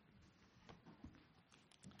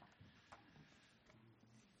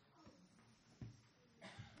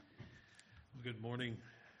Good morning.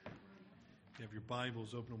 If you have your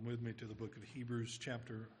Bibles, open them with me to the book of Hebrews,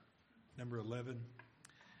 chapter number 11.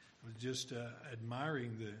 I was just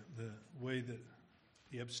admiring the way that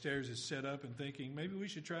the upstairs is set up and thinking, maybe we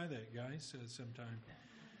should try that, guys, sometime.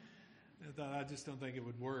 I just don't think it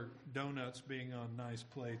would work. Donuts being on nice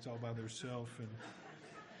plates all by themselves and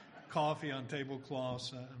coffee on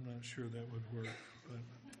tablecloths, I'm not sure that would work, but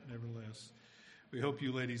nevertheless, we hope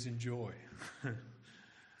you ladies enjoy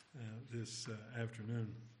this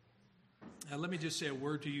afternoon. Let me just say a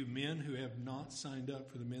word to you men who have not signed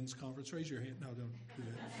up for the men's conference. Raise your hand. No, don't do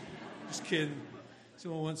that. Just kidding.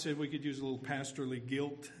 Someone once said we could use a little pastorly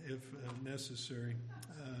guilt if necessary.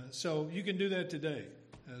 So you can do that today.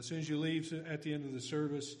 As soon as you leave at the end of the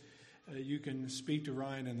service, you can speak to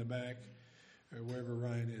Ryan in the back or wherever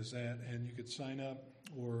Ryan is at, and you could sign up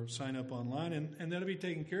or sign up online, and that'll be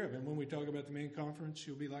taken care of. And when we talk about the main conference,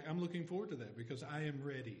 you'll be like, I'm looking forward to that because I am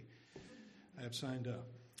ready. I have signed up.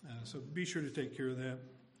 So be sure to take care of that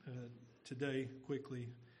today quickly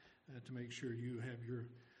to make sure you have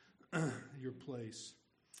your place.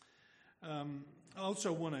 I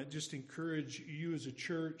also want to just encourage you as a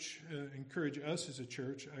church, encourage us as a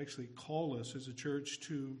church, actually call us as a church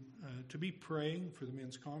to be praying for the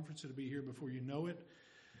men's conference. It'll be here before you know it.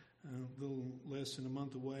 A little less than a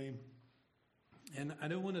month away. And I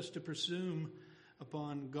don't want us to presume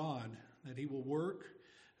upon God that He will work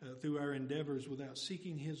through our endeavors without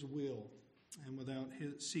seeking His will and without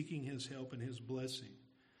seeking His help and His blessing.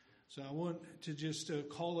 So I want to just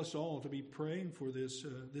call us all to be praying for this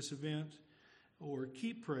event, or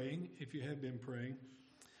keep praying if you have been praying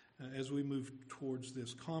as we move towards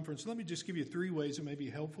this conference. Let me just give you 3 ways that may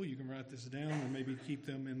be helpful. You can write this down or maybe keep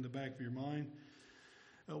them in the back of your mind.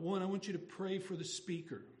 One, I want you to pray for the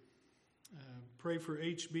speaker. Pray for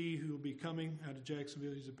HB, who will be coming out of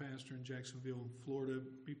Jacksonville. He's a pastor in Jacksonville, Florida.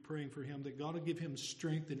 Be praying for him that God will give him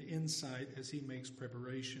strength and insight as he makes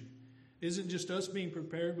preparation. It isn't just us being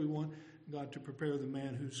prepared. We want God to prepare the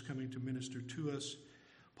man who's coming to minister to us.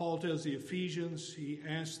 Paul tells the Ephesians, he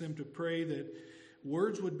asks them to pray that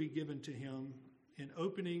words would be given to him in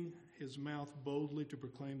opening his mouth boldly to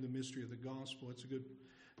proclaim the mystery of the gospel. It's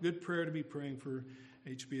a good prayer to be praying for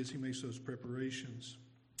HB as he makes those preparations.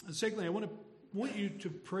 And secondly, I want you to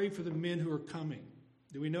pray for the men who are coming.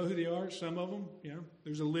 Do we know who they are? Some of them? Yeah.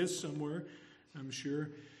 There's a list somewhere, I'm sure.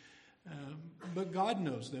 But God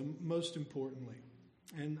knows them, most importantly.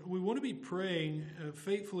 And we want to be praying,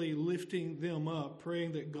 faithfully lifting them up,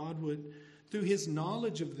 praying that God would, through His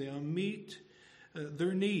knowledge of them, meet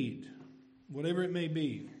their need, whatever it may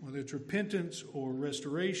be, whether it's repentance or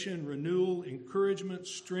restoration, renewal, encouragement,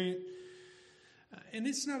 strength. And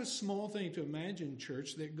it's not a small thing to imagine,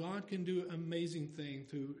 church, that God can do an amazing thing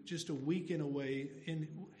through just a weekend away in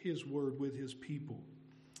His Word with His people.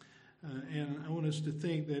 And I want us to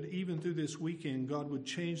think that even through this weekend, God would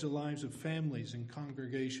change the lives of families and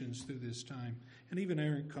congregations through this time, and even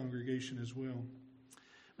our congregation as well.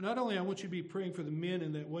 But not only I want you to be praying for the men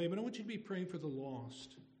in that way, but I want you to be praying for the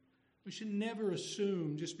lost. We should never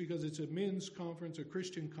assume, just because it's a men's conference, a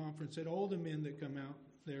Christian conference, that all the men that come out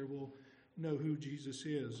there will know who Jesus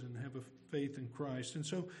is and have a faith in Christ. And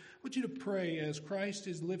so I want you to pray as Christ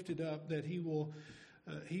is lifted up that He will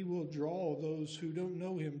draw those who don't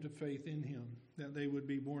know Him to faith in Him, that they would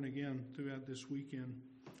be born again throughout this weekend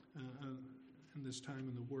and this time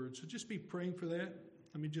in the Word. So just be praying for that.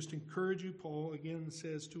 Let me just encourage you. Paul again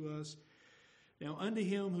says to us, now unto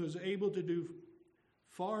Him who is able to do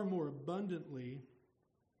far more abundantly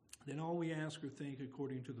than all we ask or think,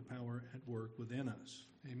 according to the power at work within us.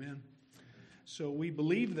 Amen. So we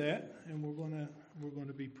believe that, and we're going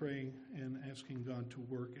to be praying and asking God to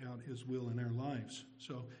work out His will in our lives.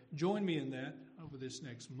 So join me in that over this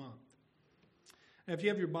next month. Now, if you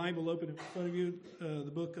have your Bible open in front of you,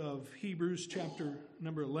 the book of Hebrews, chapter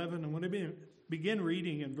number 11, I want to begin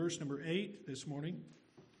reading in verse number 8 this morning.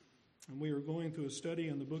 And we are going through a study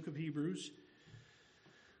in the book of Hebrews.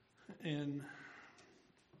 And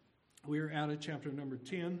we're out of chapter number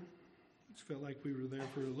 10. It felt like we were there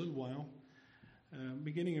for a little while.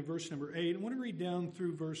 Beginning in verse number 8. I want to read down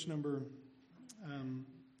through verse number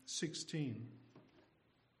 16.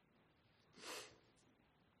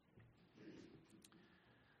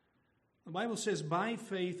 The Bible says, by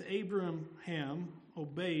faith Abraham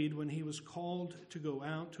obeyed when he was called to go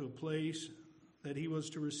out to a place that he was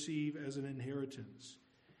to receive as an inheritance.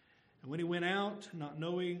 And when he went out, not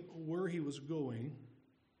knowing where he was going,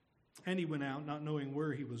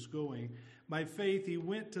 by faith he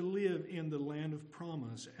went to live in the land of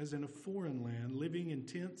promise, as in a foreign land, living in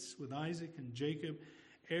tents with Isaac and Jacob,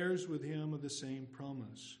 heirs with him of the same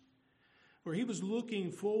promise. For he was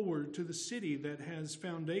looking forward to the city that has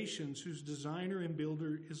foundations, whose designer and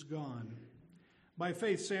builder is God. By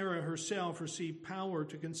faith, Sarah herself received power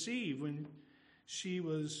to conceive when she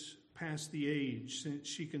was past the age, since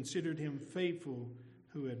she considered him faithful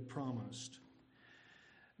who had promised.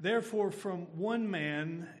 Therefore, from one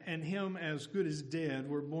man, and him as good as dead,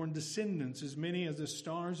 were born descendants, as many as the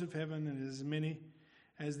stars of heaven and as many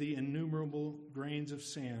as the innumerable grains of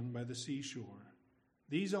sand by the seashore.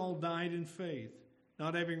 These all died in faith,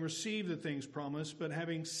 not having received the things promised, but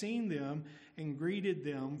having seen them and greeted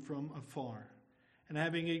them from afar, and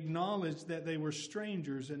having acknowledged that they were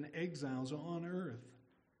strangers and exiles on earth.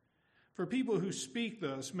 For people who speak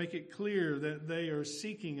thus make it clear that they are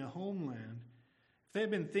seeking a homeland. If they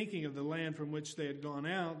had been thinking of the land from which they had gone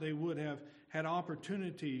out, they would have had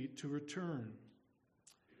opportunity to return.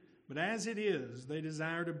 But as it is, they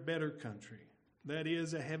desired a better country, that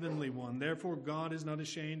is, a heavenly one. Therefore, God is not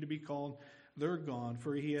ashamed to be called their God,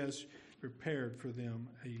 for he has prepared for them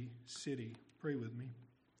a city. Pray with me.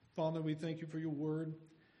 Father, we thank you for your word.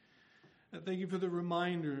 I thank you for the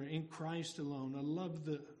reminder in Christ alone. I love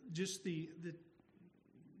the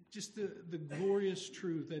glorious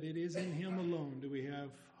truth that it is in him alone do we have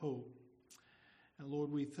hope. And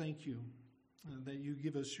Lord, we thank you that you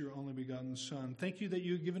give us your only begotten Son. Thank you that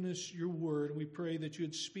you've given us your word. We pray that you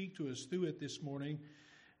would speak to us through it this morning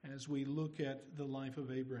as we look at the life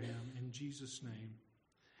of Abraham. In Jesus' name,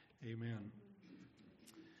 amen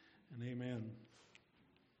and amen.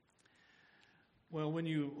 Well, when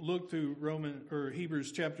you look through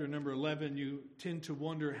Hebrews chapter number 11, you tend to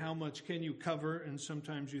wonder how much can you cover, and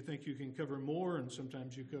sometimes you think you can cover more, and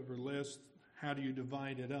sometimes you cover less. How do you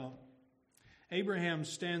divide it up? Abraham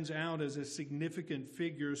stands out as a significant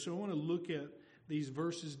figure, so I want to look at these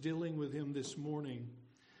verses dealing with him this morning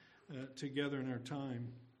together in our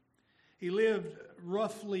time. He lived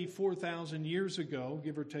roughly 4,000 years ago,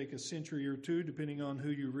 give or take a century or two, depending on who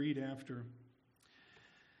you read after.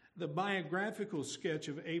 The biographical sketch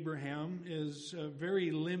of Abraham is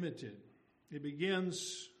very limited. It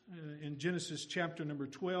begins in Genesis chapter number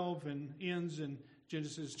 12 and ends in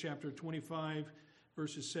Genesis chapter 25,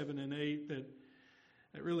 verses 7 and 8, that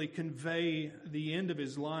really convey the end of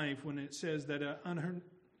his life when it says that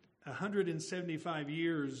 175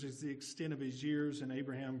 years is the extent of his years, and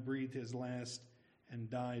Abraham breathed his last and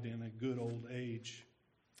died in a good old age.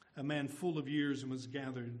 A man full of years and was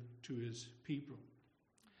gathered to his people.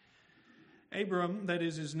 Abram, that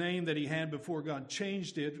is his name that he had before God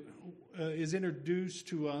changed it, is introduced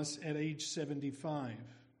to us at age 75.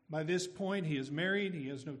 By this point, he is married, he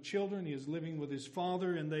has no children, he is living with his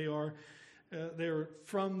father, and they're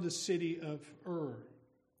from the city of Ur.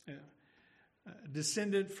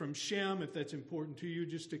 Descendant from Shem, if that's important to you,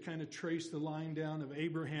 just to kind of trace the line down of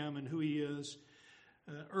Abraham and who he is.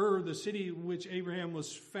 Ur, the city which Abraham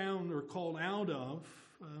was found or called out of,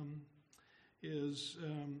 is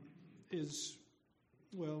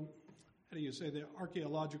well, how do you say that?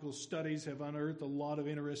 Archaeological studies have unearthed a lot of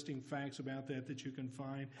interesting facts about that you can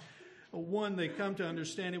find. One, they come to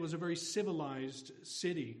understand it was a very civilized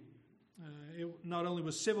city. It not only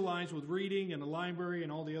was civilized with reading and a library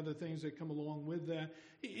and all the other things that come along with that.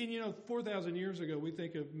 And 4,000 years ago, we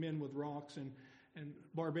think of men with rocks and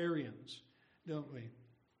barbarians, don't we?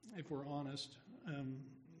 If we're honest.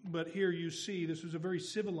 But here you see this was a very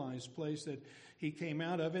civilized place that he came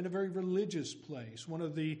out of, and a very religious place. One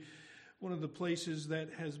of the places that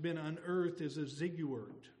has been unearthed is a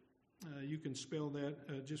ziggurat. You can spell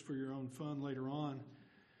that just for your own fun later on.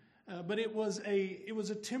 But it was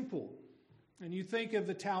a temple. And you think of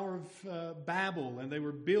the Tower of Babel, and they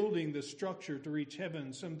were building the structure to reach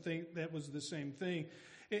heaven. Some think that was the same thing.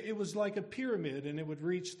 It was like a pyramid, and it would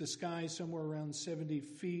reach the sky somewhere around 70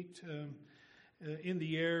 feet in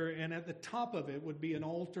the air, and at the top of it would be an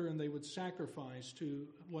altar, and they would sacrifice to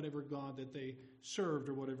whatever god that they served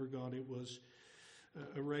or whatever god it was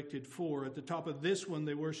erected for. At the top of this one,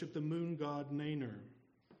 they worshiped the moon god Nanur.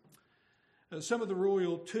 Some of the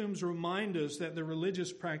royal tombs remind us that the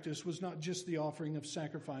religious practice was not just the offering of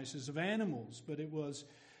sacrifices of animals, but it was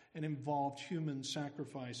and involved human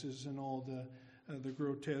sacrifices and all the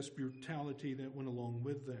grotesque brutality that went along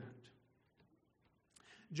with that.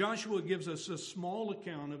 Joshua gives us a small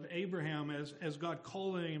account of Abraham as God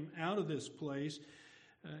calling him out of this place,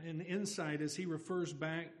 an insight as he refers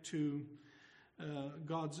back to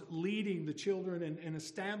God's leading the children and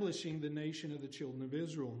establishing the nation of the children of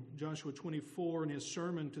Israel. Joshua 24, in his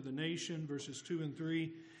sermon to the nation, verses 2 and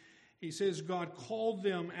 3, he says, God called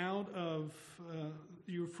them out of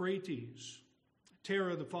Euphrates,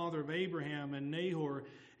 Terah, the father of Abraham, and Nahor,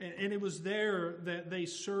 and it was there that they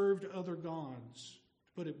served other gods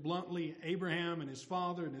To put it bluntly, Abraham and his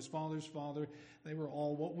father's father, they were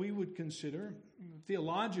all what we would consider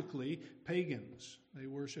theologically pagans. They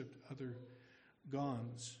worshipped other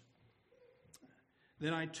gods.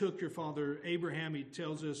 Then I took your father Abraham, he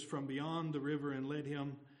tells us, from beyond the river and led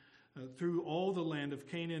him through all the land of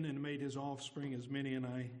Canaan and made his offspring as many, and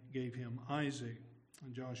I gave him Isaac.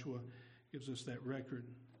 And Joshua gives us that record.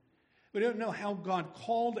 We don't know how God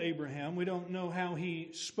called Abraham. We don't know how he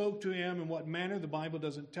spoke to him, in what manner. The Bible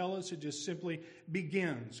doesn't tell us. It just simply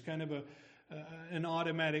begins, kind of an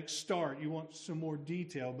automatic start. You want some more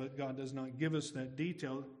detail, but God does not give us that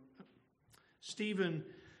detail. Stephen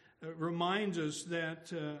reminds us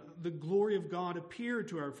that the glory of God appeared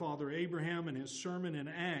to our father Abraham in his sermon in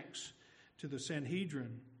Acts to the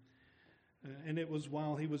Sanhedrin. And it was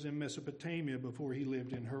while he was in Mesopotamia before he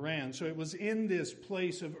lived in Haran. So it was in this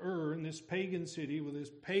place of Ur, in this pagan city with this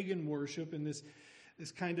pagan worship and this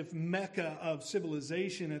kind of mecca of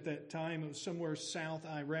civilization at that time. It was somewhere south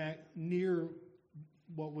Iraq, near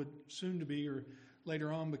what would soon to be or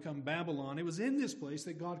later on become Babylon. It was in this place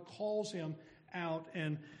that God calls him out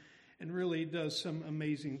and really does some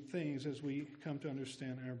amazing things as we come to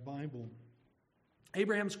understand our Bible.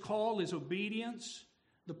 Abraham's call is obedience.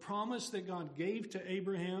 The promise that God gave to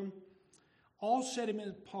Abraham all set him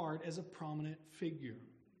apart as a prominent figure,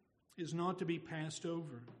 is not to be passed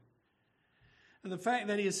over. And the fact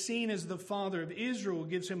that he is seen as the father of Israel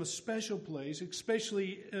gives him a special place,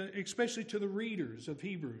 especially to the readers of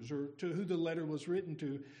Hebrews, or to who the letter was written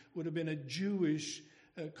to, would have been a Jewish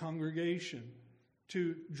congregation.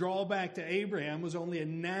 To draw back to Abraham was only a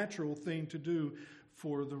natural thing to do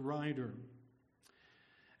for the writer.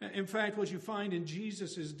 In fact, what you find in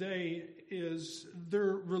Jesus' day is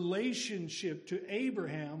their relationship to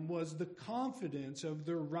Abraham was the confidence of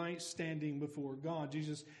their right standing before God.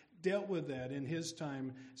 Jesus dealt with that in his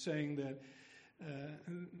time, saying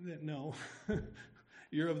that no,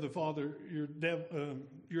 you're of the father,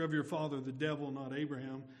 you're of your father, the devil, not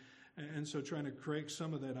Abraham, and so trying to correct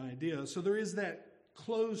some of that idea. So there is that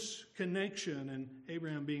close connection, and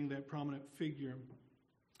Abraham being that prominent figure.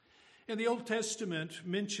 And the Old Testament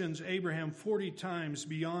mentions Abraham 40 times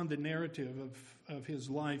beyond the narrative of his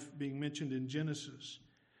life being mentioned in Genesis.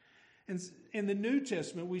 And in the New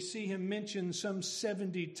Testament, we see him mentioned some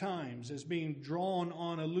 70 times as being drawn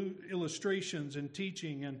on illustrations and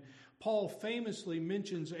teaching. And Paul famously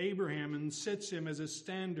mentions Abraham and sets him as a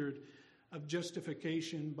standard of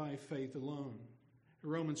justification by faith alone.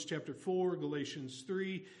 Romans chapter 4, Galatians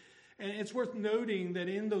 3. And it's worth noting that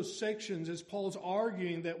in those sections, as Paul's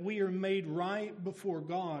arguing that we are made right before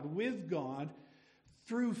God, with God,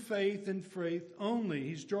 through faith and faith only.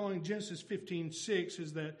 He's drawing Genesis 15:6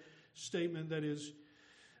 as that statement that is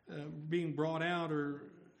being brought out or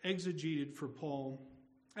exegeted for Paul.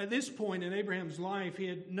 At this point in Abraham's life, he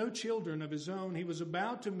had no children of his own. He was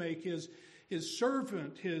about to make his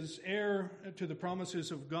servant his heir to the promises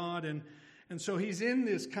of God. And so he's in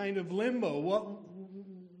this kind of limbo.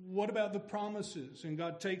 What about the promises? And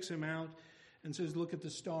God takes him out and says, look at the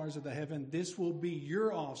stars of the heaven. This will be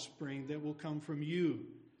your offspring that will come from you,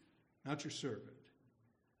 not your servant.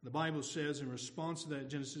 The Bible says in response to that,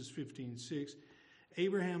 Genesis 15:6,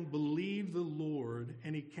 Abraham believed the Lord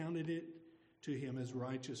and he counted it to him as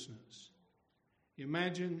righteousness. You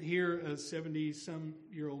imagine here a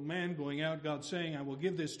 70-some-year-old man going out, God saying, I will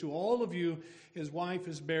give this to all of you. His wife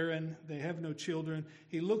is barren. They have no children.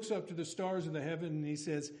 He looks up to the stars of the heaven and he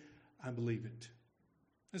says, I believe it.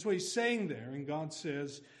 That's what he's saying there. And God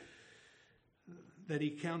says that he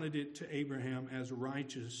counted it to Abraham as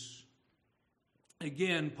righteous.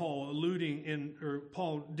 Again, Paul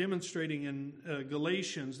demonstrating in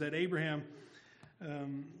Galatians that Abraham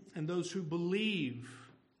and those who believe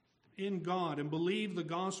in God and believe the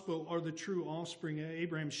gospel are the true offspring of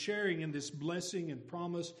Abraham, sharing in this blessing and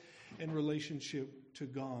promise and relationship to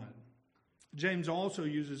God. James also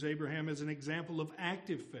uses Abraham as an example of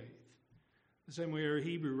active faith, the same way our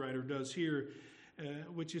Hebrew writer does here,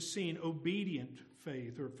 which is seen obedient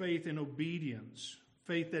faith, or faith in obedience,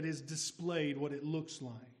 faith that is displayed what it looks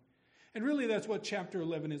like. And really that's what chapter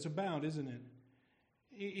 11 is about, isn't it?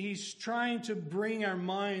 He's trying to bring our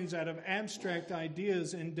minds out of abstract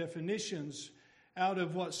ideas and definitions, out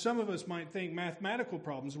of what some of us might think mathematical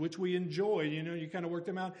problems, which we enjoy. You kind of work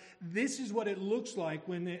them out. This is what it looks like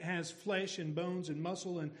when it has flesh and bones and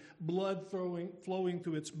muscle and blood flowing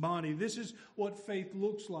through its body. This is what faith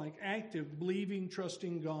looks like. Active, believing,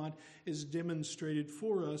 trusting God is demonstrated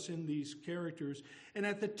for us in these characters. And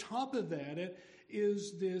at the top of that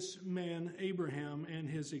is this man, Abraham, and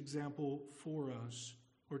his example for us,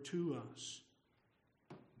 or to us.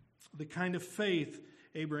 The kind of faith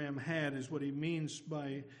Abraham had is what he means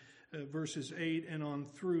by verses 8 and on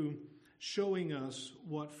through, showing us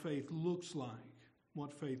what faith looks like.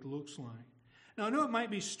 What faith looks like. Now, I know it might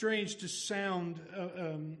be strange to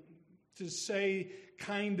say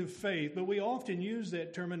kind of faith, but we often use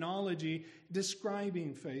that terminology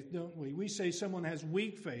describing faith, don't we? We say someone has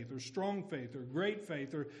weak faith or strong faith or great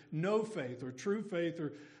faith or no faith or true faith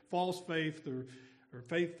or false faith or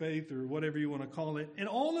faith or whatever you want to call it. And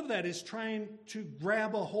all of that is trying to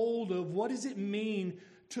grab a hold of what does it mean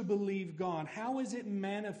to believe God? How is it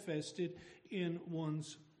manifested in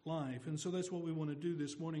one's life? And so that's what we want to do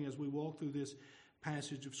this morning as we walk through this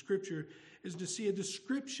passage of Scripture, is to see a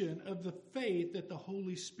description of the faith that the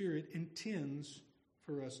Holy Spirit intends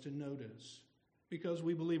for us to notice. Because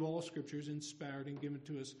we believe all Scripture is inspired and given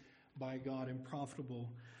to us by God and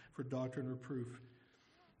profitable for doctrine, reproof,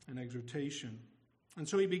 and exhortation. And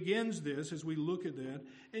so he begins this as we look at that.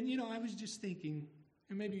 And I was just thinking,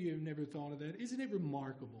 and maybe you've never thought of that, isn't it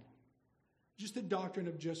remarkable? Just the doctrine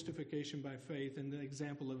of justification by faith and the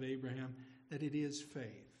example of Abraham, that it is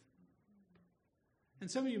faith. And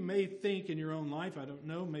some of you may think in your own life, I don't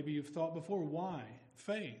know, maybe you've thought before, why?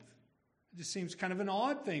 Faith. It just seems kind of an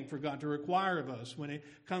odd thing for God to require of us when it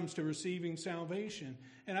comes to receiving salvation.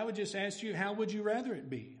 And I would just ask you, how would you rather it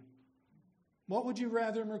be? What would you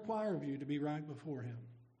rather Him require of you to be right before Him?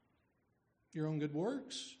 Your own good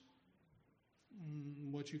works?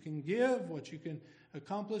 What you can give, what you can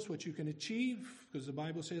accomplish, what you can achieve? Because the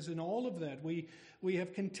Bible says in all of that, we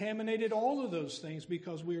have contaminated all of those things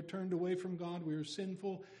because we are turned away from God, we are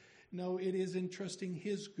sinful. No, it is entrusting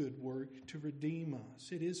His good work to redeem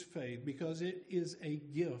us. It is faith because it is a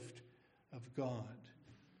gift of God.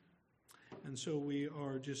 And so we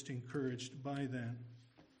are just encouraged by that.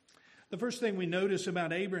 The first thing we notice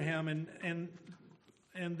about Abraham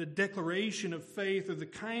and the declaration of faith, or the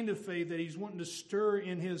kind of faith that he's wanting to stir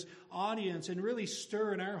in his audience and really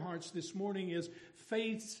stir in our hearts this morning, is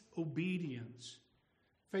faith's obedience.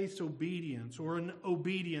 Faith's obedience, or an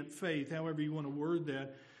obedient faith, however you want to word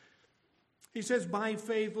that. He says, by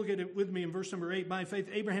faith, look at it with me in verse number 8, by faith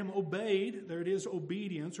Abraham obeyed, there it is,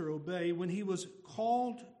 obedience or obey, when he was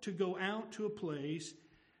called to go out to a place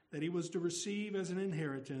that he was to receive as an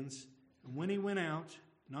inheritance, and when he went out,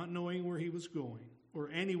 not knowing where he was going.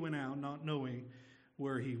 And he went out not knowing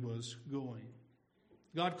where he was going.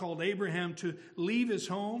 God called Abraham to leave his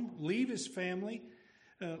home, leave his family,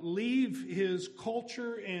 leave his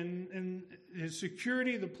culture and his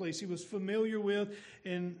security, the place he was familiar with,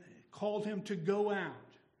 and called him to go out.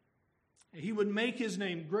 He would make his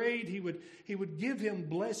name great. He would give him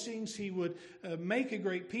blessings. He would make a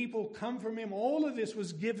great people come from him. All of this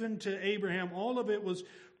was given to Abraham. All of it was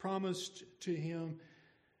promised to him.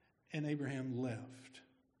 And Abraham left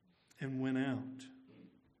and went out.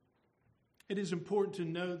 It is important to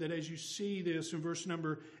note that as you see this in verse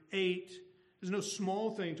number 8, there's no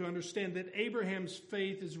small thing to understand that Abraham's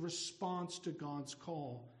faith is a response to God's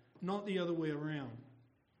call, not the other way around.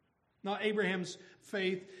 Not Abraham's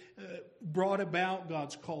faith brought about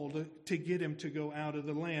God's call to get him to go out of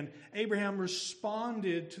the land. Abraham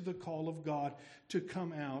responded to the call of God to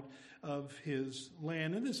come out of his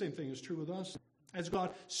land. And the same thing is true with us. As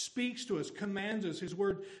God speaks to us, commands us, His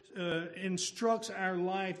Word instructs our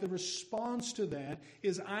life, the response to that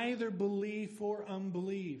is either belief or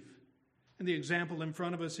unbelief. And the example in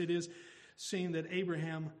front of us, it is seen that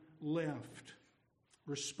Abraham left,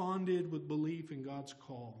 responded with belief in God's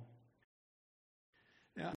call.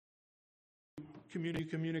 Now,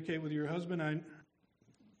 communicate with your husband.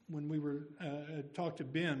 When we were talked to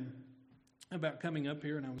Ben about coming up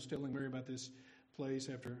here, and I was telling Mary about this place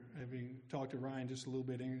after having talked to Ryan just a little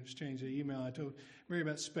bit and exchanged the email. I told Mary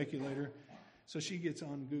about Speculator. So she gets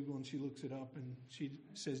on Google and she looks it up and she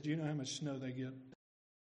says, do you know how much snow they get?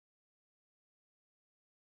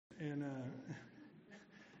 And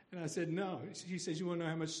I said, no. She says, you want to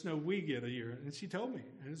know how much snow we get a year? And she told me.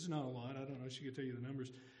 And it's not a lot. I don't know if she could tell you the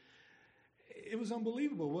numbers. It was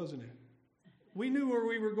unbelievable, wasn't it? We knew where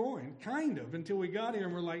we were going, kind of, until we got here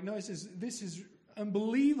and we're like, no, this is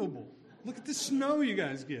unbelievable. Look at the snow you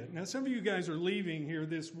guys get. Now, some of you guys are leaving here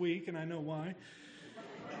this week, and I know why.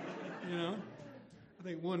 I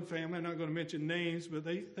think one family, I'm not going to mention names, but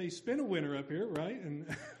they spent a winter up here, right?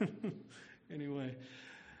 And anyway.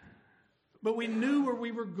 But we knew where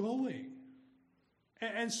we were going.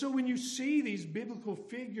 And so when you see these biblical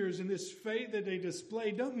figures and this faith that they display,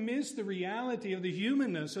 don't miss the reality of the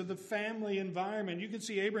humanness of the family environment. You can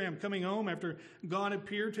see Abraham coming home after God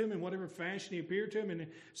appeared to him in whatever fashion He appeared to him and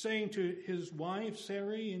saying to his wife,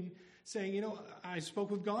 Sarai, and saying, I spoke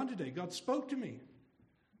with God today. God spoke to me.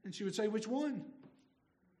 And she would say, which one?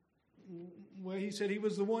 Well, he said he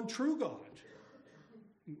was the one true God.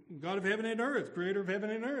 God of heaven and earth, creator of heaven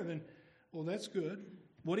and earth. And, well, that's good.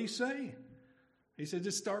 What did he say? He said,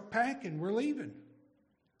 just start packing. We're leaving.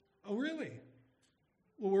 Oh, really?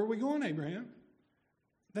 Well, where are we going, Abraham?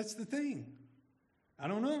 That's the thing. I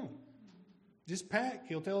don't know. Just pack.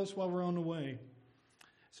 He'll tell us while we're on the way.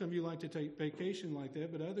 Some of you like to take vacation like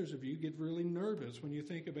that, but others of you get really nervous when you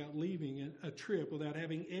think about leaving a trip without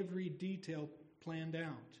having every detail planned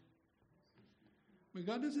out. But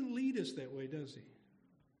God doesn't lead us that way, does he?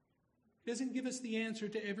 He doesn't give us the answer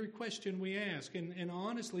to every question we ask. And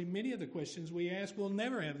honestly, many of the questions we ask we'll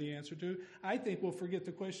never have the answer to. I think we'll forget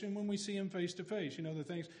the question when we see him face to face. You know, the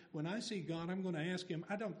things, when I see God, I'm going to ask him.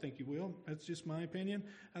 I don't think you will. That's just my opinion.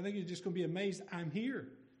 I think you're just going to be amazed I'm here.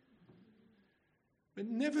 But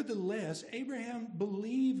nevertheless, Abraham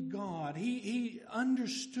believed God. He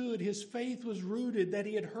understood. His faith was rooted that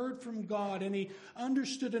he had heard from God, and he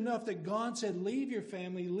understood enough that God said, leave your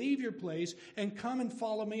family, leave your place, and come and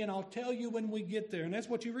follow me, and I'll tell you when we get there. And that's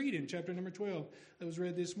what you read in chapter number 12 that was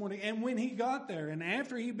read this morning. And when he got there, and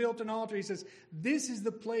after he built an altar, he says, this is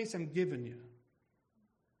the place I'm giving you.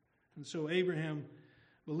 And so Abraham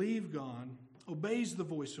believed God, obeys the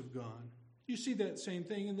voice of God. You see that same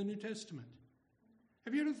thing in the New Testament.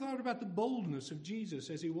 Have you ever thought about the boldness of Jesus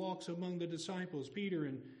as he walks among the disciples, Peter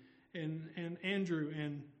and Andrew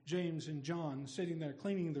and James and John, sitting there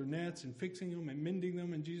cleaning their nets and fixing them and mending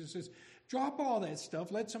them, and Jesus says, drop all that stuff,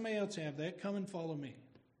 let somebody else have that, come and follow me.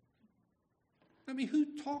 I mean,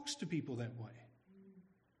 who talks to people that way?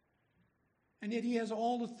 And yet he has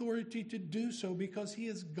all authority to do so because he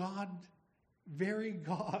is God, very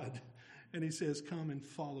God. And he says, come and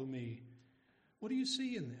follow me. What do you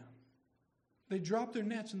see in them? They drop their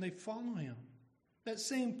nets and they follow him. That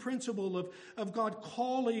same principle of God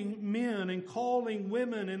calling men and calling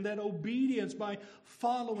women, and that obedience by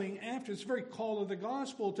following after. It's the very call of the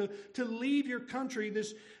gospel to leave your country,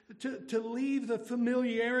 to leave the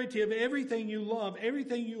familiarity of everything you love,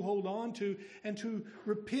 everything you hold on to, and to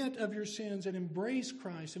repent of your sins and embrace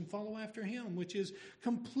Christ and follow after him, which is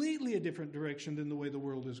completely a different direction than the way the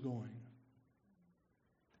world is going.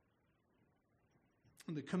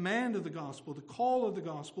 The command of the gospel, the call of the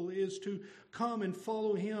gospel is to come and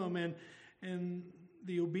follow him, and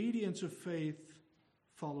the obedience of faith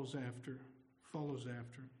follows after.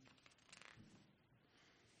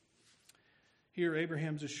 Here,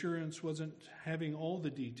 Abraham's assurance wasn't having all the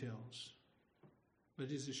details, but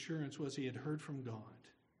his assurance was he had heard from God,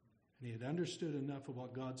 and he had understood enough of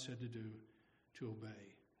what God said to do to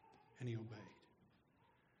obey, and he obeyed.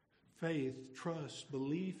 Faith, trust,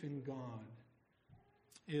 belief in God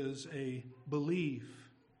is a belief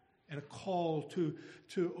and a call to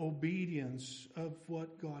obedience of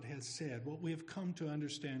what God has said, what we have come to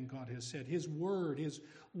understand God has said. His word, his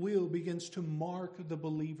will begins to mark the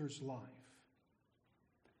believer's life.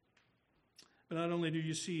 But not only do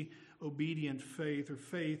you see obedient faith, or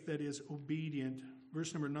faith that is obedient,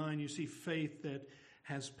 verse number 9, you see faith that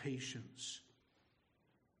has patience.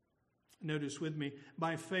 Notice with me,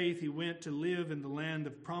 by faith he went to live in the land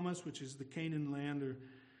of promise, which is the Canaan land, or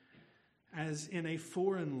as in a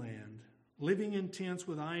foreign land, living in tents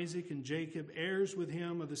with Isaac and Jacob, heirs with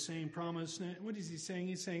him of the same promise. Now, what is he saying?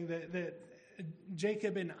 He's saying that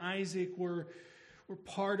Jacob and Isaac were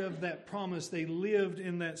part of that promise. They lived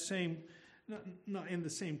in that same, not in the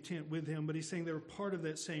same tent with him, but he's saying they were part of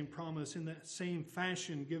that same promise in that same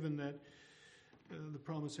fashion, given that the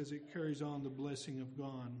promise as it carries on the blessing of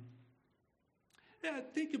God. Yeah,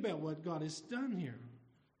 think about what God has done here.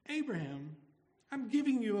 Abraham, I'm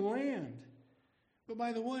giving you a land. But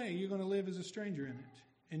by the way, you're going to live as a stranger in it,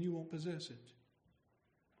 and you won't possess it.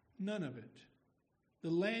 None of it.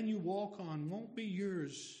 The land you walk on won't be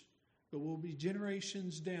yours, but will be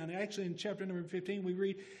generations down. Actually, in chapter number 15, we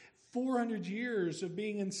read 400 years of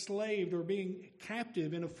being enslaved or being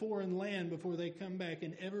captive in a foreign land before they come back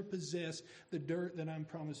and ever possess the dirt that I'm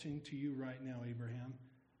promising to you right now, Abraham.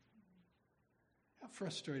 How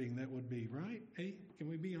frustrating that would be, right? Hey, can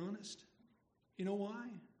we be honest? You know why?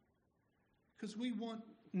 Because we want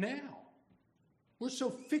now. We're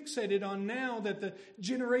so fixated on now that the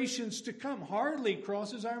generations to come hardly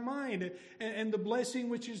crosses our mind. And the blessing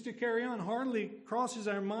which is to carry on hardly crosses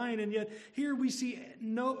our mind. And yet here we see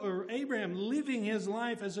Abraham living his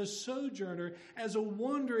life as a sojourner, as a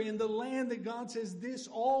wanderer in the land that God says, this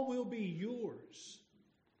all will be yours.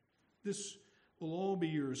 This will all be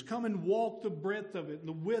yours. Come and walk the breadth of it and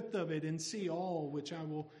the width of it and see all which I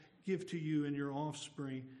will give to you and your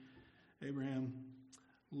offspring. Abraham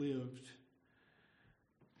lived,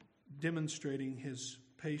 demonstrating his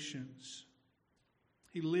patience.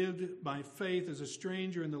 He lived by faith as a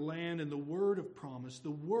stranger in the land, and the word of promise,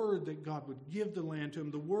 the word that God would give the land to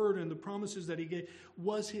him, the word and the promises that he gave,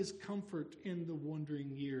 was his comfort in the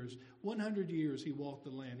wandering years. 100 years he walked the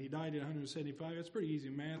land. He died at 175. That's pretty easy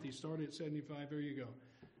math. He started at 75. There you go.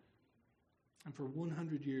 And for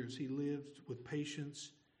 100 years he lived with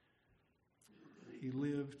patience. He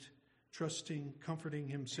lived trusting, comforting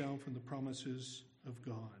himself in the promises of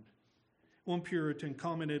God. One Puritan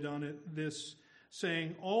commented on this,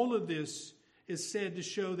 saying, all of this is said to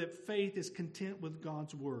show that faith is content with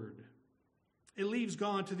God's word. It leaves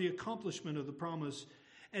God to the accomplishment of the promise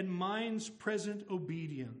and mind's present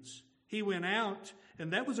obedience. He went out,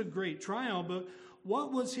 and that was a great trial, but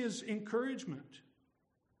what was his encouragement?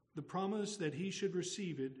 The promise that he should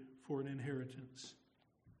receive it for an inheritance.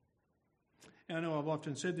 And I know I've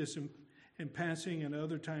often said this in passing, and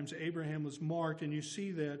other times Abraham was marked, and you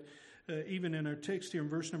see that even in our text here in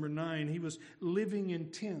verse number 9, he was living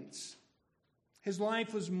in tents. His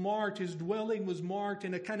life was marked, his dwelling was marked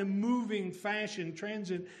in a kind of moving fashion,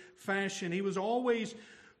 transient fashion. He was always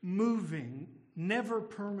moving, never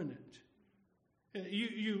permanent.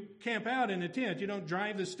 You camp out in a tent. You don't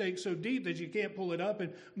drive the stake so deep that you can't pull it up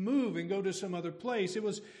and move and go to some other place.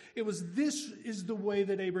 This is the way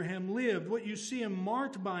that Abraham lived. What you see him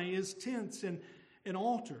marked by is tents and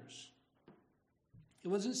altars. It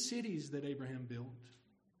wasn't cities that Abraham built.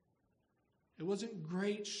 It wasn't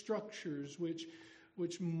great structures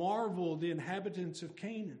which marveled the inhabitants of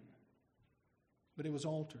Canaan. But it was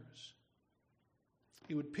altars.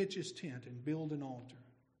 He would pitch his tent and build an altar.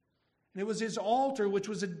 And it was his altar which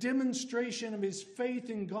was a demonstration of his faith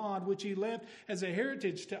in God, which he left as a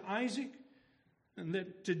heritage to Isaac, and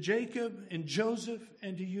that to Jacob and Joseph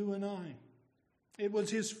and to you and I. It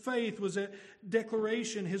was his faith, was a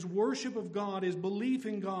declaration, his worship of God, his belief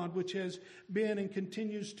in God, which has been and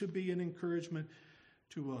continues to be an encouragement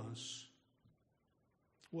to us.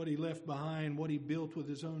 What he left behind, what he built with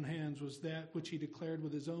his own hands, was that which he declared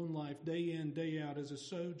with his own life, day in, day out, as a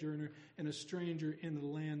sojourner and a stranger in the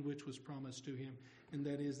land which was promised to him. And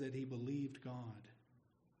that is that he believed God.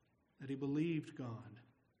 That he believed God.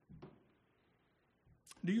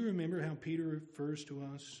 Do you remember how Peter refers to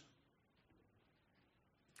us?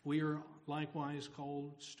 We are likewise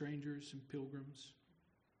called strangers and pilgrims.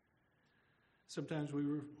 Sometimes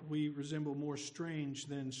we resemble more strange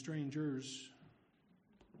than strangers.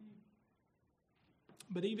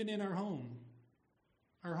 But even in our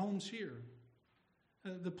homes here,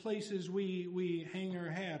 the places we hang our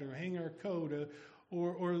hat or hang our coat,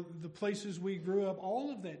 or the places we grew up,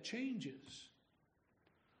 all of that changes.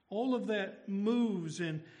 All of that moves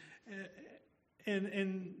and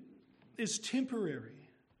is temporary.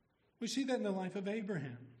 We see that in the life of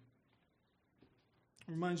Abraham.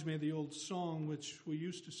 It reminds me of the old song which we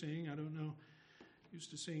used to sing. I don't know. Used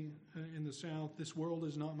to sing in the South, "This world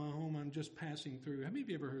is not my home, I'm just passing through." How many of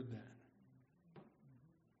you ever heard that?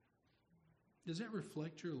 Does that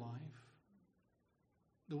reflect your life?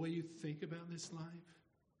 The way you think about this life?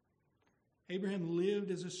 Abraham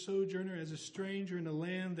lived as a sojourner, as a stranger in a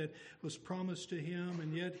land that was promised to him,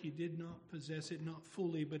 and yet he did not possess it, not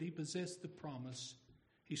fully, but he possessed the promise.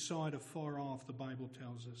 He saw it afar off, the Bible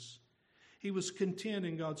tells us. He was content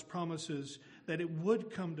in God's promises that it would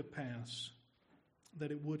come to pass.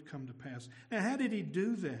 That it would come to pass. Now, how did he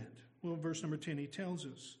do that? Well, verse number 10, he tells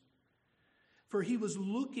us. For he was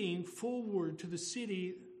looking forward to the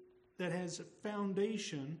city that has a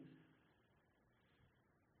foundation,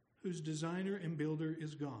 whose designer and builder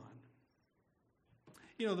is God.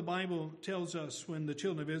 You know, the Bible tells us when the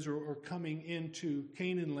children of Israel are coming into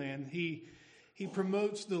Canaan land, he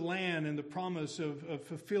promotes the land and the promise of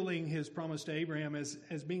fulfilling his promise to Abraham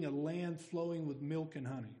as being a land flowing with milk and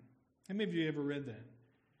honey. How many of you ever read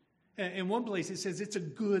that? In one place it says it's a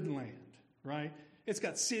good land, right? It's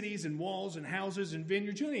got cities and walls and houses and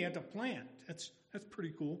vineyards. You only have to plant. That's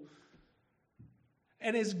pretty cool.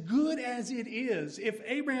 And as good as it is, if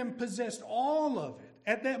Abraham possessed all of it,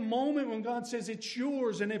 at that moment when God says it's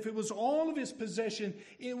yours, and if it was all of his possession,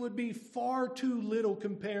 it would be far too little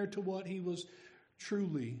compared to what he was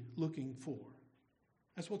truly looking for.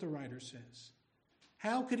 That's what the writer says.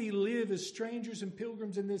 How could he live as strangers and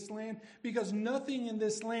pilgrims in this land? Because nothing in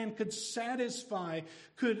this land could satisfy,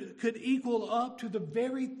 could equal up to the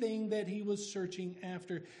very thing that he was searching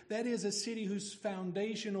after. That is a city whose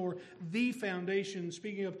foundation, or the foundation,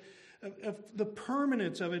 speaking of the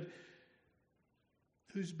permanence of it,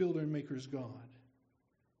 whose builder and maker is God.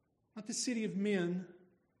 Not the city of men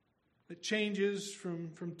that changes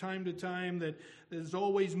from time to time, that is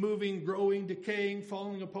always moving, growing, decaying,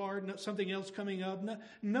 falling apart, something else coming up.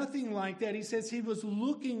 Nothing like that. He says he was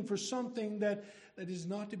looking for something that that is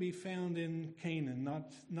not to be found in Canaan,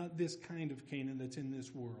 not this kind of Canaan that's in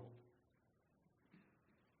this world.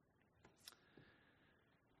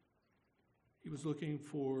 He was looking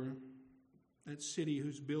for that city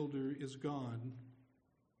whose builder is God.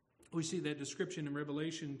 We see that description in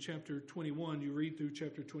Revelation chapter 21. You read through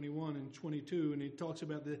chapter 21 and 22, and it talks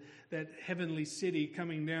about that heavenly city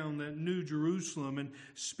coming down, that new Jerusalem, and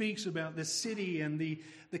speaks about the city and the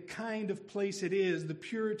kind of place it is, the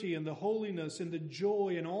purity and the holiness and the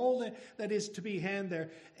joy and all that is to be had there.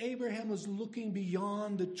 Abraham was looking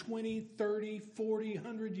beyond the 20, 30, 40,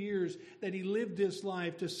 100 years that he lived this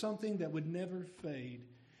life to something that would never fade.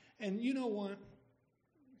 And you know what?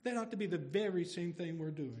 That ought to be the very same thing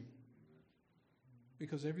we're doing.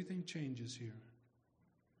 Because everything changes here.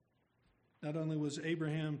 Not only was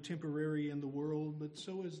Abraham temporary in the world, but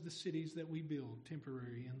so is the cities that we build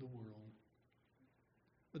temporary in the world.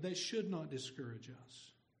 But that should not discourage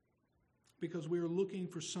us. Because we are looking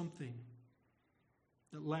for something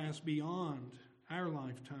that lasts beyond our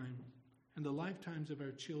lifetime and the lifetimes of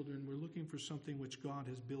our children. We're looking for something which God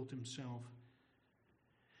has built himself.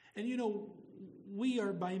 And you know, we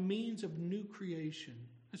are by means of new creation.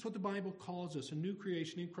 That's what the Bible calls us, a new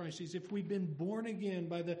creation in Christ. If we've been born again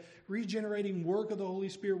by the regenerating work of the Holy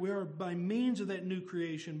Spirit, we are by means of that new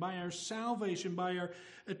creation, by our salvation, by our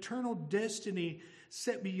eternal destiny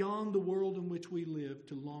set beyond the world in which we live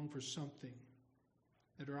to long for something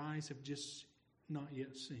that our eyes have just not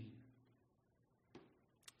yet seen.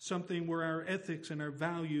 Something where our ethics and our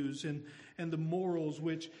values and the morals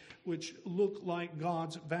which look like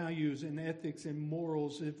God's values and ethics and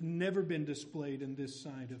morals have never been displayed in this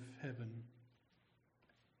side of heaven.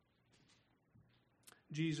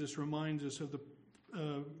 Jesus reminds us of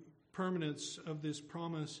the permanence of this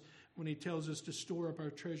promise when he tells us to store up our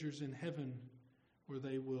treasures in heaven where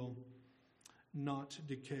they will not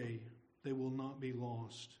decay, they will not be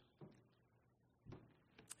lost.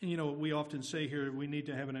 And you know, we often say here we need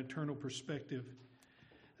to have an eternal perspective.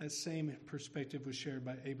 That same perspective was shared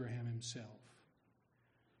by Abraham himself.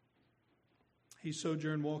 He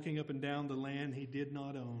sojourned walking up and down the land he did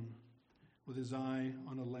not own, with his eye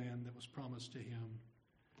on a land that was promised to him,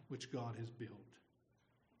 which God has built.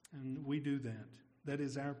 And we do that. That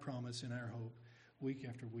is our promise and our hope, week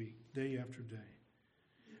after week, day after day.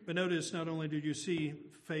 But notice, not only did you see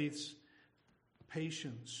faith's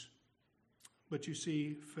patience, but you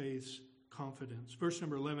see faith's confidence. Verse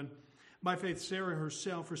number 11, by faith Sarah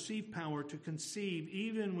herself received power to conceive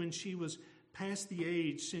even when she was past the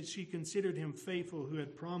age, since she considered him faithful who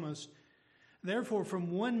had promised. Therefore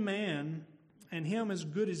from one man, and him as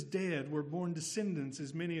good as dead, were born descendants,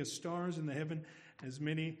 as many as stars in the heaven, as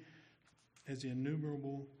many as the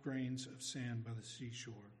innumerable grains of sand by the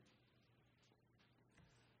seashore.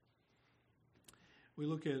 We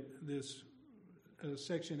look at this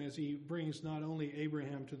section as he brings not only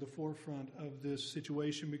Abraham to the forefront of this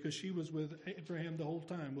situation, because she was with Abraham the whole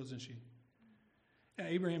time, wasn't she?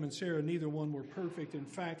 Abraham and Sarah, neither one were perfect. In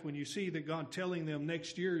fact, when you see that God telling them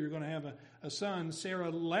next year you're going to have a son,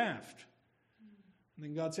 Sarah laughed. And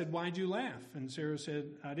then God said, why'd you laugh? And Sarah said,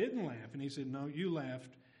 I didn't laugh. And he said, no, you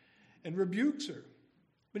laughed, and rebukes her.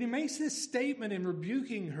 But he makes this statement in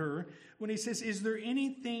rebuking her when he says, is there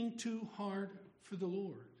anything too hard for the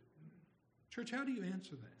Lord? Church, how do you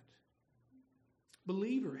answer that?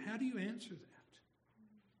 Believer, how do you answer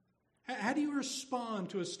that? How do you respond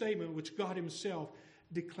to a statement which God himself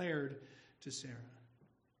declared to Sarah?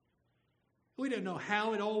 We don't know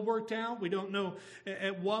how it all worked out. We don't know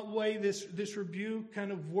at what way this rebuke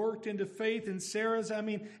kind of worked into faith in Sarah's. I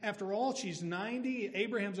mean, after all, she's 90.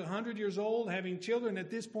 Abraham's 100 years old. Having children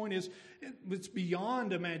at this point it's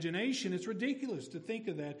beyond imagination. It's ridiculous to think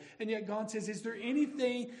of that. And yet God says, is there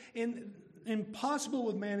anything impossible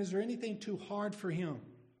with man? Is there anything too hard for him?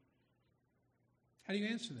 How do you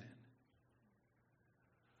answer that?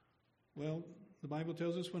 Well, the Bible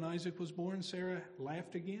tells us when Isaac was born, Sarah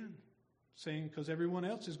laughed again, saying, because everyone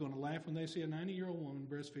else is going to laugh when they see a 90-year-old woman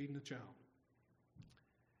breastfeeding a child.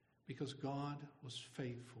 Because God was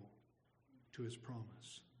faithful to his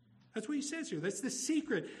promise. That's what he says here. That's the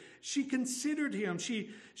secret. She considered him. She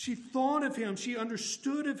thought of him. She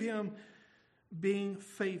understood of him being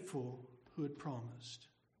faithful who had promised.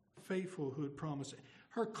 Faithful who had promised.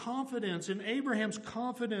 Her confidence and Abraham's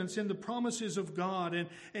confidence in the promises of God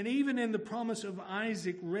and even in the promise of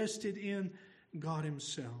Isaac rested in God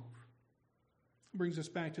himself. It brings us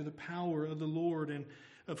back to the power of the Lord and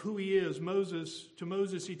of who he is. To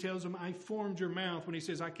Moses, he tells him, I formed your mouth, when he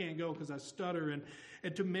says, I can't go because I stutter.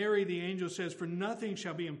 And to Mary, the angel says, for nothing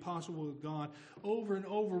shall be impossible with God. Over and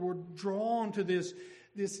over, we're drawn to this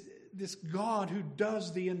God who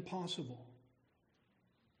does the impossible.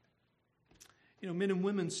 Men and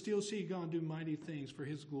women still see God do mighty things for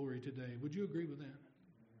His glory today. Would you agree with that?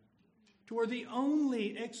 To where the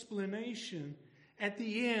only explanation at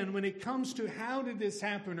the end, when it comes to how did this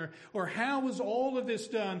happen or how was all of this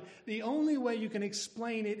done, the only way you can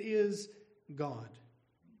explain it is God.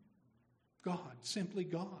 God, simply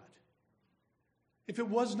God. If it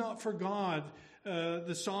was not for God,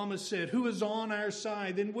 the psalmist said, who is on our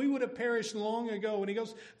side, then we would have perished long ago. And he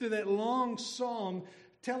goes through that long psalm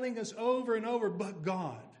telling us over and over, but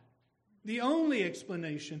God. The only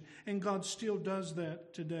explanation, and God still does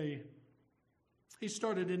that today. He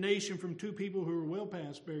started a nation from two people who were well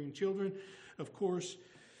past bearing children. Of course,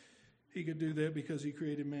 He could do that because He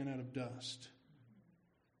created man out of dust.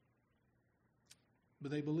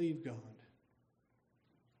 But they believed God.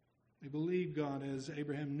 They believed God as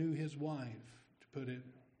Abraham knew his wife, to put it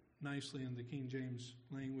nicely in the King James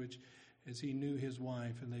language, as he knew his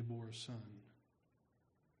wife and they bore a son.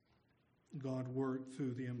 God worked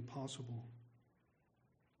through the impossible.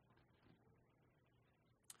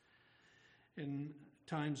 In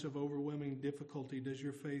times of overwhelming difficulty, does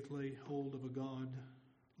your faith lay hold of a God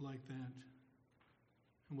like that,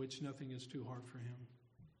 in which nothing is too hard for Him?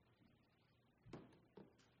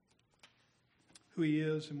 Who He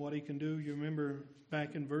is and what He can do. You remember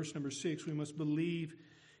back in verse number 6, we must believe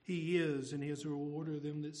He is, and He is a rewarder of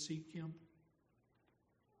them that seek Him.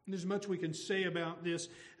 And there's much we can say about this,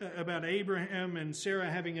 about Abraham and Sarah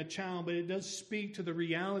having a child, but it does speak to the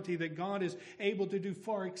reality that God is able to do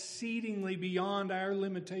far exceedingly beyond our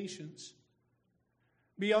limitations,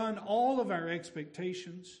 beyond all of our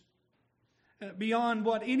expectations, beyond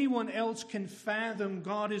what anyone else can fathom.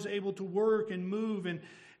 God is able to work and move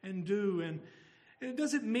and do. And it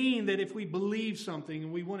doesn't mean that if we believe something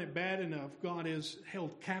and we want it bad enough, God is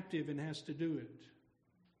held captive and has to do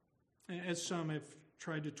it. As some have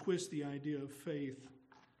tried to twist the idea of faith,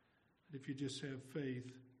 that if you just have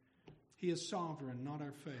faith, He is sovereign, not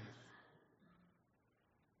our faith.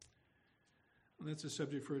 Well, that's a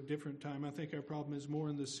subject for a different time. I think our problem is more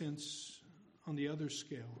in the sense on the other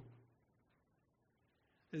scale.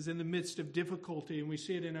 As in the midst of difficulty, and we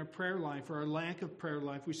see it in our prayer life or our lack of prayer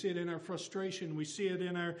life. We see it in our frustration. We see it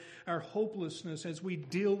in our hopelessness as we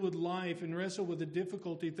deal with life and wrestle with the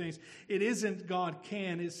difficulty things. It isn't God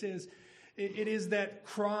can. It says, it is that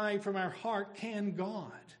cry from our heart, can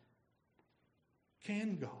God?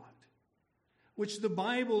 Can God? Which the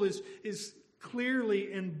Bible is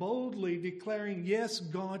clearly and boldly declaring, yes,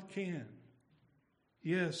 God can.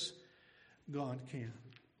 Yes, God can.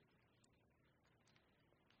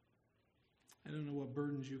 I don't know what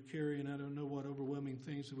burdens you carry, and I don't know what overwhelming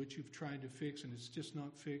things which you've tried to fix, and it's just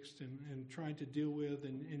not fixed, and trying to deal with,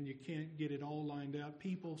 and you can't get it all lined out.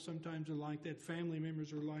 People sometimes are like that. Family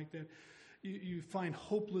members are like that. You find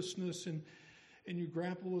hopelessness, and you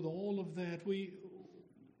grapple with all of that.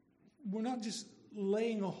 We're not just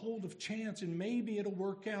laying a hold of chance, and maybe it'll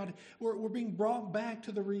work out. We're being brought back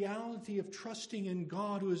to the reality of trusting in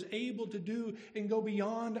God, who is able to do and go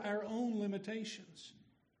beyond our own limitations.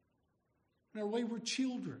 And our wayward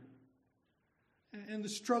children, and the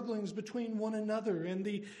strugglings between one another, and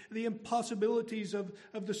the impossibilities of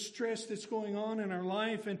the stress that's going on in our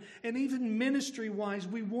life, and even ministry-wise,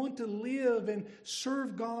 we want to live and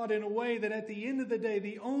serve God in a way that at the end of the day,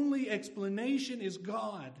 the only explanation is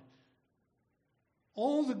God.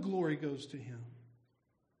 All the glory goes to Him.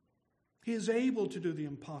 He is able to do the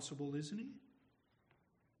impossible, isn't He?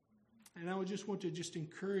 And I would just want to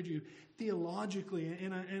encourage you theologically,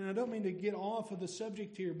 and I don't mean to get off of the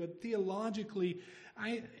subject here, but theologically,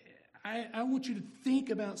 I want you to think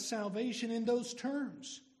about salvation in those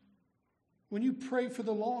terms. When you pray for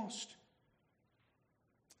the lost,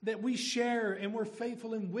 that we share and we're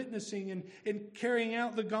faithful in witnessing and carrying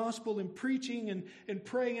out the gospel and preaching and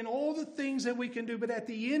praying and all the things that we can do. But at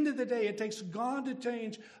the end of the day, it takes God to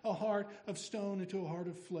change a heart of stone into a heart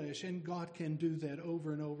of flesh. And God can do that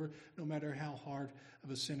over and over, no matter how hard of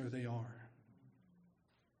a sinner they are.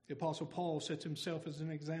 The Apostle Paul sets himself as an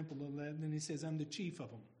example of that. And then he says, I'm the chief of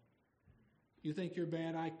them. You think you're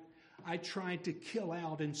bad? I tried to kill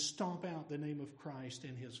out and stomp out the name of Christ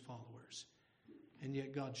and His followers. And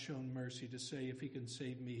yet God's shown mercy to say, if He can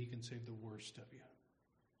save me, He can save the worst of you.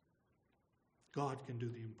 God can do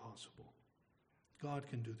the impossible. God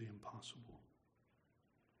can do the impossible.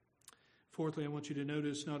 Fourthly, I want you to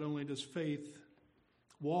notice, not only does faith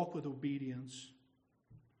walk with obedience,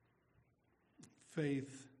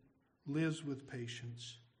 faith lives with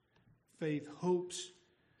patience. Faith hopes,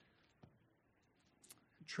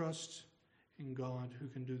 trusts in God who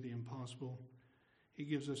can do the impossible. He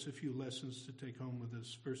gives us a few lessons to take home with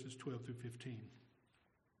us, verses 12 through 15.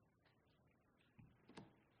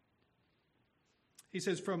 He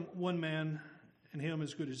says, from one man, and him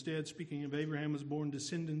as good as dead, speaking of Abraham, was born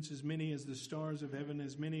descendants as many as the stars of heaven,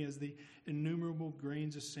 as many as the innumerable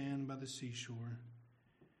grains of sand by the seashore.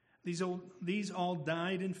 These all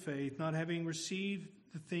died in faith, not having received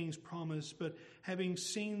the things promised, but having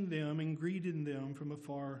seen them and greeted them from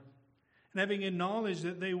afar, and having acknowledged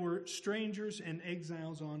that they were strangers and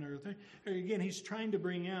exiles on earth. Again, he's trying to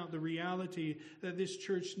bring out the reality that this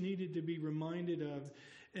church needed to be reminded of,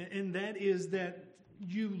 and that is that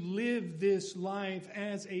you live this life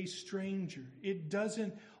as a stranger. It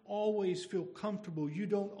doesn't always feel comfortable. You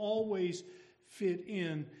don't always fit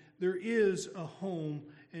in. There is a home,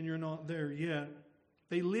 and you're not there yet.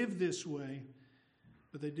 They lived this way,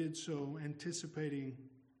 but they did so anticipating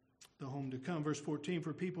the home to come. Verse 14,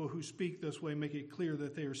 for people who speak this way make it clear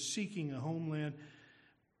that they are seeking a homeland.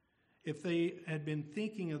 If they had been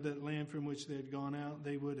thinking of that land from which they had gone out,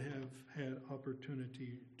 they would have had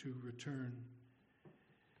opportunity to return.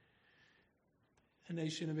 A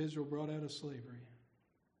nation of Israel brought out of slavery.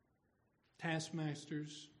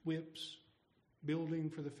 Taskmasters, whips, building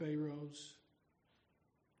for the Pharaohs,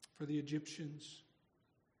 for the Egyptians,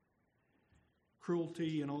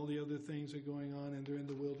 cruelty and all the other things that are going on, and they're in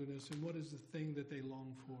the wilderness. And what is the thing that they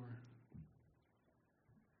long for?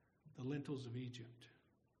 The lentils of Egypt.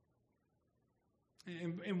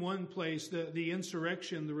 In one place, the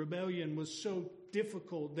insurrection, the rebellion was so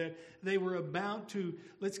difficult that they were about to,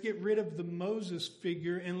 let's get rid of the Moses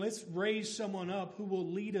figure and let's raise someone up who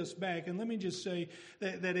will lead us back. And let me just say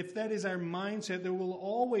that if that is our mindset, there will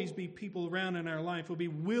always be people around in our life who will be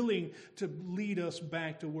willing to lead us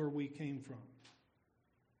back to where we came from.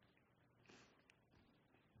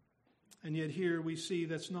 And yet here we see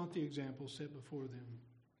that's not the example set before them.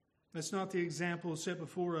 That's not the example set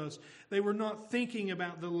before us. They were not thinking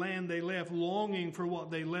about the land they left, longing for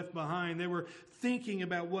what they left behind. They were thinking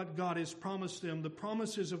about what God has promised them. The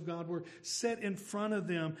promises of God were set in front of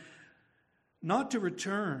them, not to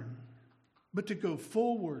return, but to go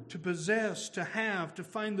forward, to possess, to have, to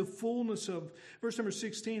find the fullness of. Verse number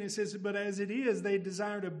 16, it says, but as it is, they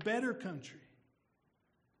desired a better country.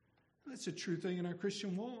 That's a true thing in our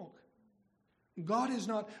Christian walk. God has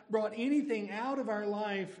not brought anything out of our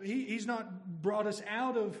life. He's not brought us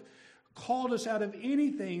out of, called us out of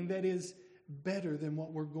anything that is better than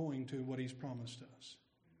what we're going to, what He's promised us.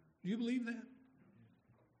 Do you believe that?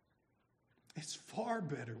 It's far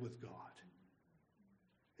better with God.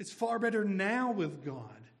 It's far better now with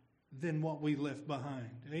God than what we left behind.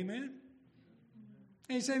 Amen?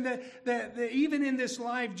 And he's saying that even in this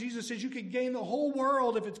life, Jesus says you could gain the whole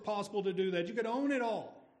world if it's possible to do that. You could own it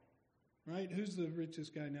all. Right? Who's the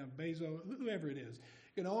richest guy now? Bezos, whoever it is.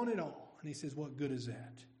 You can own it all. And he says, what good is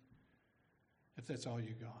that if that's all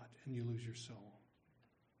you got and you lose your soul?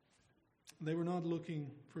 They were not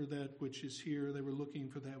looking for that which is here. They were looking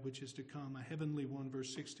for that which is to come. A heavenly one,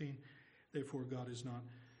 verse 16. Therefore, God is not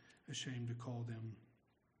ashamed to call them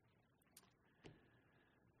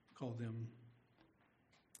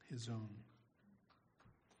His own.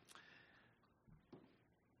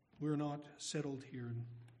 We're not settled here.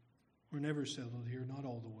 We're never settled here, not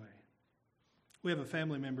all the way. We have a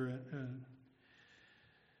family member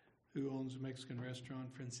who owns a Mexican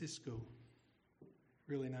restaurant, Francisco.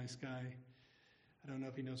 Really nice guy. I don't know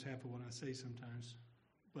if he knows half of what I say sometimes,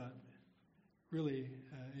 but really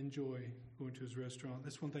enjoy going to his restaurant.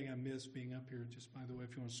 That's one thing I miss being up here. Just by the way,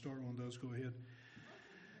 if you want to start one of those, go ahead.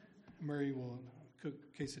 Murray will cook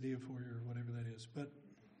quesadilla for you or whatever that is. But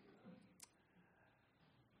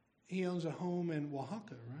he owns a home in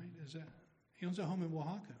Oaxaca, right? He owns a home in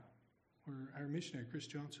Oaxaca where our missionary, Chris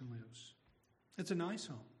Johnson, lives. It's a nice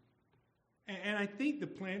home. And I think the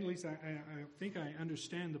plan, at least I think I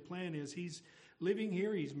understand the plan, is he's living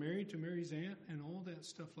here. He's married to Mary's aunt and all that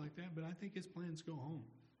stuff like that. But I think his plans go home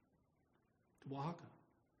to Oaxaca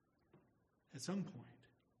at some point.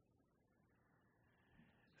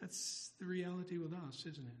 That's the reality with us,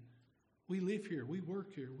 isn't it? We live here, we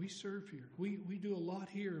work here, we serve here, we do a lot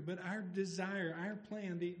here, but our desire, our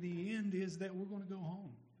plan, the end is that we're going to go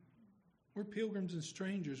home. We're pilgrims and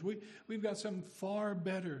strangers. We've got something far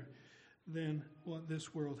better than what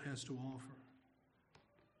this world has to offer.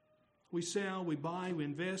 We sell, we buy, we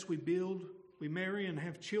invest, we build, we marry and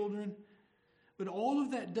have children, but all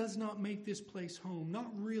of that does not make this place home. Not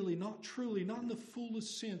really, not truly, not in the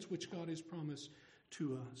fullest sense which God has promised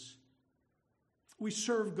to us. We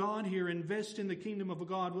serve God here, invest in the kingdom of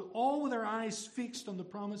God, all with our eyes fixed on the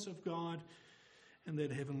promise of God and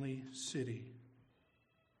that heavenly city.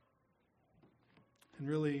 And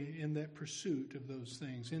really, in that pursuit of those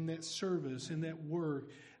things, in that service, in that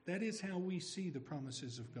work, that is how we see the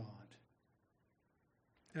promises of God.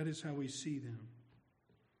 That is how we see them.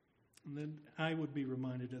 And that I would be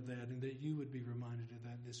reminded of that, and that you would be reminded of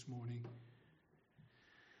that this morning.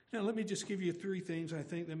 Now, let me just give you 3 things I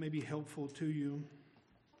think that may be helpful to you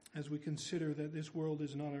as we consider that this world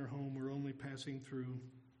is not our home. We're only passing through.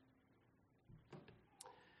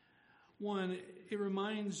 One, it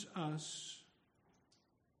reminds us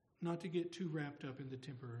not to get too wrapped up in the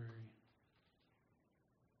temporary.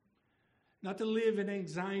 Not to live in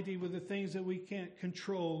anxiety with the things that we can't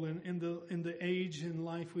control in the age and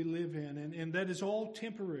life we live in. And that is all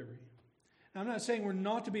temporary. Now, I'm not saying we're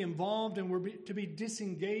not to be involved and we're to be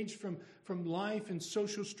disengaged from life and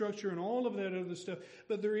social structure and all of that other stuff.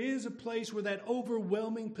 But there is a place where that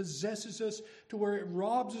overwhelming possesses us to where it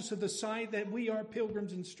robs us of the sight that we are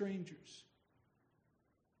pilgrims and strangers.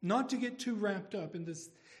 Not to get too wrapped up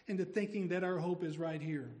into thinking that our hope is right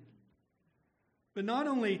here. But not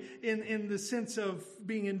only in the sense of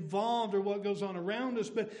being involved or what goes on around us,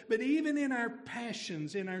 but even in our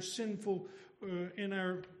passions, in our sinful, in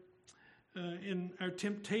our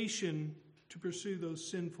temptation to pursue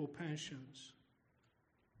those sinful passions.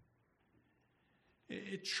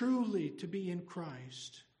 Truly to be in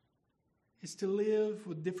Christ is to live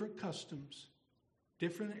with different customs,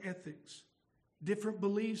 different ethics, different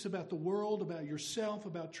beliefs about the world, about yourself,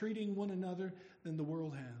 about treating one another than the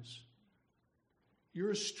world has.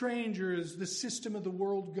 You're a stranger as the system of the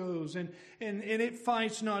world goes. And it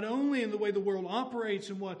fights not only in the way the world operates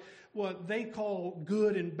and what they call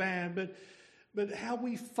good and bad, but how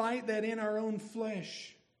we fight that in our own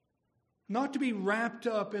flesh. Not to be wrapped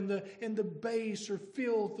up in the base or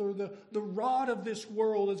filth or the rot of this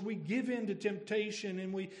world as we give in to temptation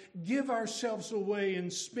and we give ourselves away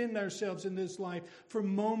and spend ourselves in this life for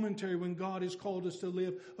momentary when God has called us to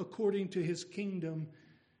live according to His kingdom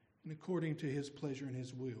and according to His pleasure and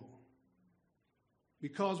His will.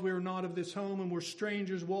 Because we are not of this home and we're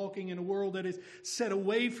strangers walking in a world that is set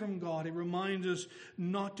away from God, it reminds us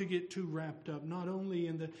not to get too wrapped up, not only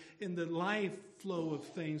in the life flow of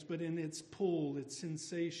things, but in its pull, its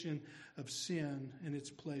sensation of sin and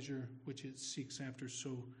its pleasure, which it seeks after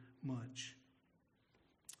so much.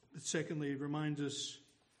 But secondly, it reminds us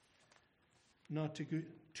not to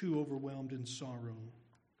get too overwhelmed in sorrow.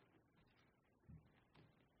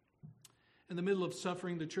 In the middle of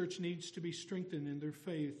suffering, the church needs to be strengthened in their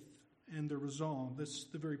faith and their resolve. That's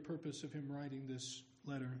the very purpose of him writing this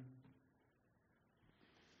letter.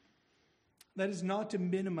 That is not to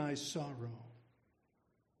minimize sorrow.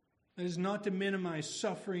 That is not to minimize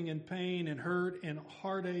suffering and pain and hurt and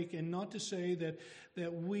heartache, and not to say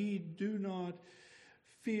that we do not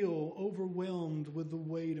feel overwhelmed with the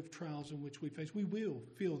weight of trials in which we face. We will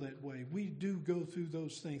feel that way. We do go through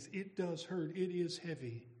those things. It does hurt. It is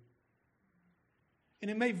heavy. And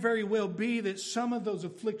it may very well be that some of those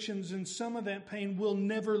afflictions and some of that pain will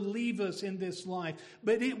never leave us in this life.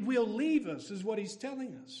 But it will leave us, is what he's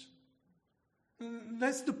telling us.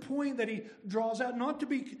 That's the point that he draws out. Not to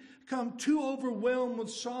become too overwhelmed with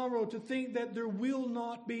sorrow, to think that there will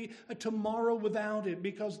not be a tomorrow without it.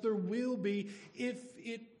 Because there will be, if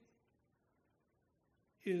it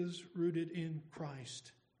is rooted in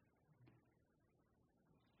Christ.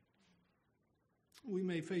 We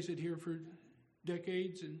may face it here for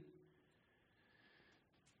decades, and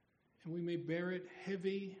we may bear it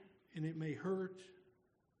heavy, and it may hurt,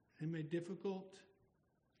 it may be difficult.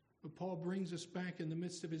 But Paul brings us back in the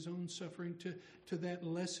midst of his own suffering to that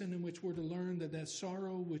lesson in which we're to learn that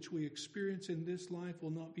sorrow which we experience in this life will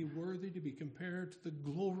not be worthy to be compared to the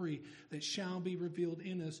glory that shall be revealed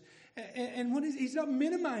in us. And he's not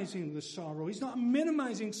minimizing the sorrow. He's not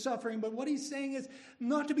minimizing suffering, but what he's saying is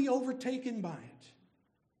not to be overtaken by it.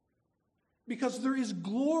 Because there is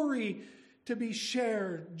glory to be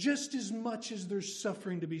shared just as much as there's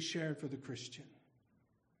suffering to be shared for the Christian.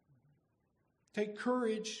 Take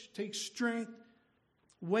courage, take strength,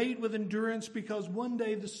 wait with endurance, because one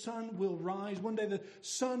day the sun will rise, one day the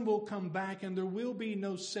sun will come back, and there will be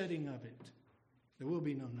no setting of it. There will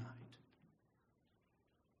be no night.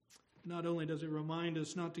 Not only does it remind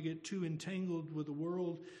us not to get too entangled with the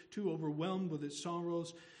world, too overwhelmed with its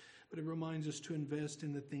sorrows, but it reminds us to invest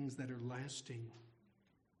in the things that are lasting.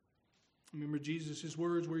 Remember Jesus'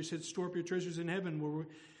 words where he said, store up your treasures in heaven, where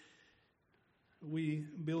we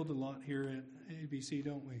build a lot here at ABC,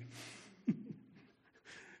 don't we?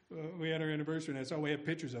 We had our anniversary, and that's all we have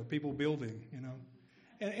pictures of, people building, you know.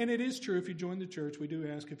 And it is true, if you join the church, we do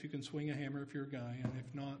ask if you can swing a hammer if you're a guy, and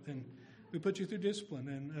if not, then we put you through discipline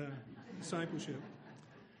and discipleship.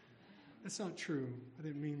 That's not true. I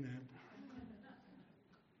didn't mean that.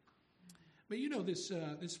 But you know, this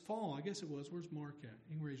fall, I guess it was, where's Mark at?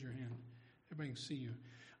 You can raise your hand. Everybody can see you.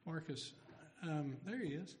 Marcus, there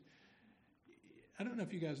he is. I don't know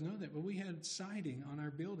if you guys know that, but we had siding on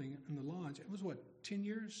our building in the lodge. It was, 10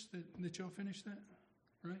 years that y'all finished that?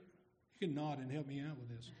 Right? You can nod and help me out with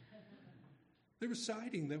this. There was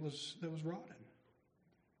siding that was rotted.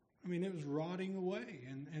 I mean, it was rotting away,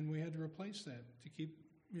 and we had to replace that to keep,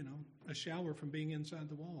 a shower from being inside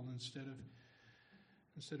the wall instead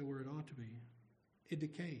of where it ought to be. It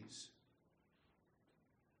decays.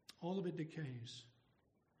 All of it decays.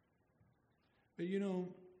 But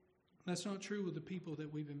that's not true with the people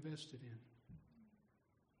that we've invested in.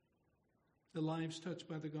 The lives touched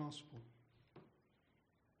by the gospel.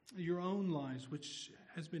 Your own lives, which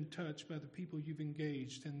has been touched by the people you've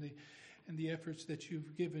engaged and the efforts that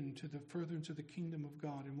you've given to the furtherance of the kingdom of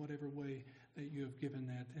God in whatever way that you have given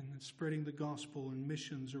that, and spreading the gospel and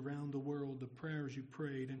missions around the world, the prayers you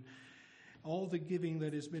prayed, and all the giving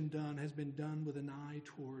that has been done with an eye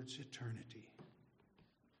towards eternity.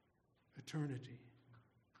 Eternity.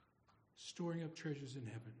 Storing up treasures in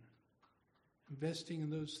heaven. Investing in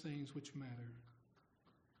those things which matter.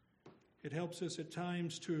 It helps us at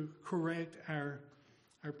times to correct our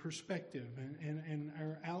perspective and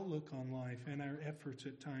our outlook on life and our efforts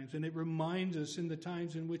at times. And it reminds us in the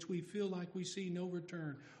times in which we feel like we see no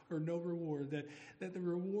return or no reward, that the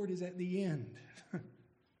reward is at the end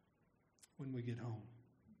when we get home.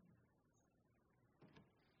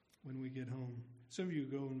 When we get home. Some of you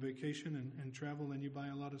go on vacation and travel and you buy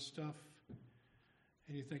a lot of stuff.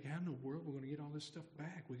 And you think, how in the world we're going to get all this stuff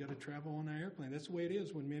back? We got to travel on an airplane. That's the way it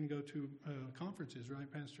is when men go to conferences,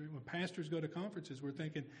 right, Pastor? When pastors go to conferences, we're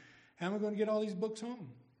thinking, how am I going to get all these books home?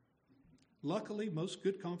 Luckily, most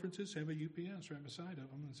good conferences have a UPS right beside of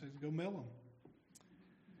them and says, go mail them.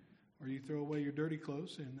 Or you throw away your dirty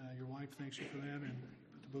clothes and your wife thanks you for that and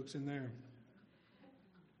put the books in there.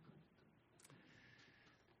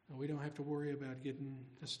 And we don't have to worry about getting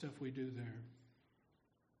the stuff we do there.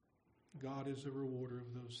 God is the rewarder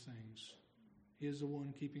of those things. He is the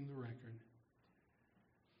one keeping the record.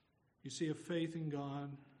 You see, a faith in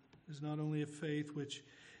God is not only a faith which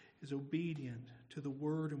is obedient to the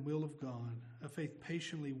word and will of God, a faith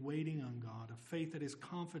patiently waiting on God, a faith that is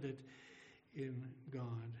confident in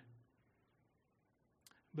God.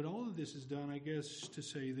 But all of this is done, I guess, to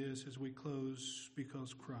say this as we close,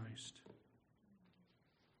 because Christ.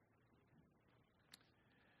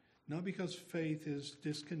 Not because faith is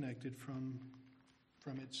disconnected from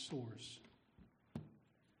its source.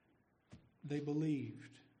 They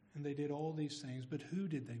believed, and they did all these things, but who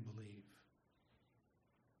did they believe?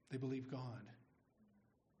 They believed God.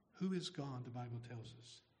 Who is God, the Bible tells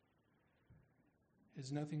us?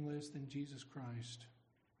 Is nothing less than Jesus Christ,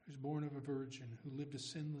 who was born of a virgin, who lived a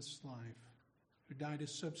sinless life, who died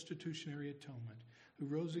as substitutionary atonement, who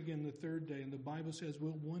rose again the third day, and the Bible says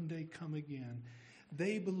will one day come again.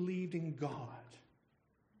 They believed in God.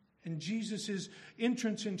 And Jesus'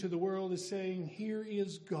 entrance into the world is saying, here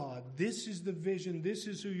is God. This is the vision. This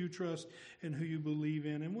is who you trust and who you believe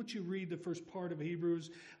in. And once you read the first part of Hebrews,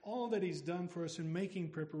 all that he's done for us in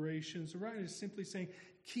making preparations, the writer is simply saying,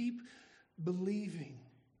 keep believing.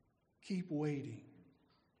 Keep waiting.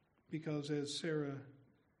 Because as Sarah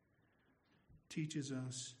teaches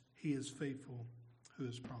us, he is faithful who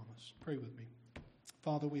has promised. Pray with me.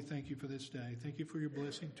 Father, we thank you for this day. Thank you for your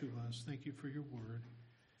blessing to us. Thank you for your word.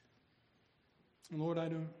 And Lord,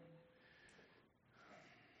 and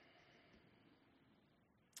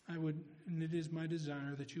it is my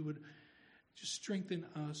desire that you would just strengthen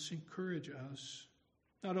us, encourage us,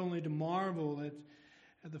 not only to marvel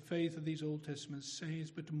at the faith of these Old Testament saints,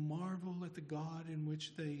 but to marvel at the God in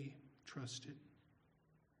which they trusted.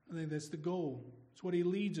 I think that's the goal. It's what he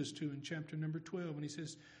leads us to in chapter number 12 when he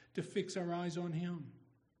says to fix our eyes on him.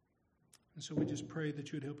 And so we just pray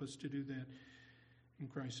that you would help us to do that. In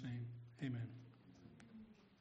Christ's name, amen.